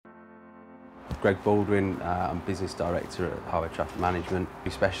Greg Baldwin. I'm Business Director at Highway Traffic Management.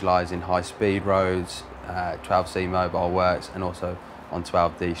 We specialise in high speed roads, 12C mobile works and also on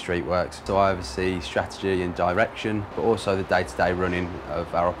 12D street works. So I oversee strategy and direction, but also the day-to-day running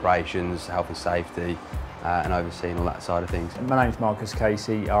of our operations, health and safety, and overseeing all that side of things. My name's Marcus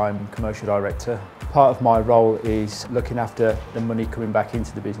Casey, I'm Commercial Director. Part of my role is looking after the money coming back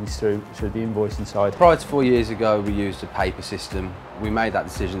into the business through the invoicing side. Prior to 4 years ago, we used a paper system. We made that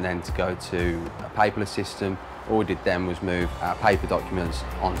decision then to go to a paperless system. All we did then was move our paper documents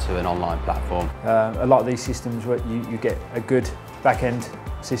onto an online platform. A lot of these systems, you get a good back-end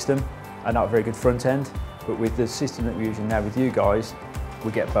system and not a very good front-end, but with the system that we're using now with you guys,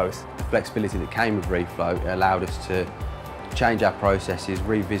 we get both. The flexibility that came with Reflow allowed us to change our processes,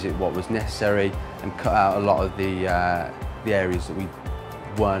 revisit what was necessary and cut out a lot of the areas that we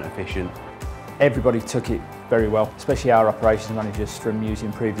weren't efficient. Everybody took it very well, especially our operations managers from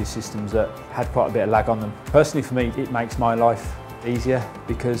using previous systems that had quite a bit of lag on them. Personally for me, it makes my life easier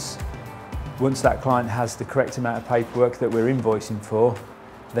because once that client has the correct amount of paperwork that we're invoicing for,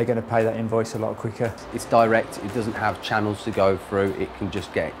 they're going to pay that invoice a lot quicker. It's direct, it doesn't have channels to go through, it can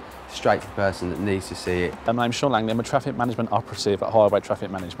just get straight to the person that needs to see it. My name's Sean Langley, I'm a traffic management operative at Highway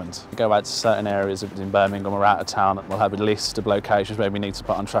Traffic Management. We go out to certain areas, if it's in Birmingham or out of town, we'll have a list of locations where we need to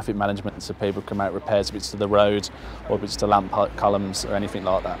put on traffic management so people can make repairs if it's to the road or if it's to lamp columns or anything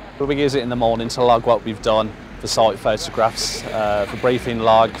like that. But we use it in the morning to log what we've done, for site photographs, for briefing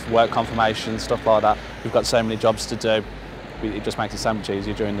log, for work confirmation, stuff like that. We've got so many jobs to do, it just makes it so much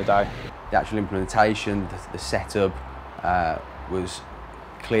easier during the day. The actual implementation, the setup was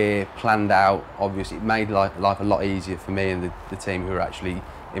clear, planned out. Obviously it made life a lot easier for me and the team who were actually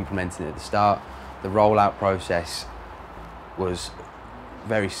implementing it at the start. The rollout process was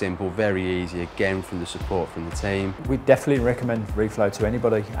very simple, very easy, again from the support from the team. We'd definitely recommend Reflow to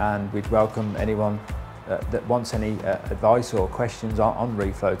anybody and we'd welcome anyone that wants any advice or questions on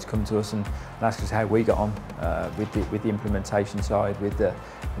Reflow to come to us and ask us how we got on with the implementation side, with the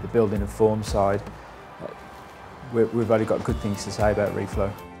building of forms side. We've only got good things to say about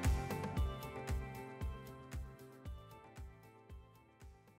Reflow.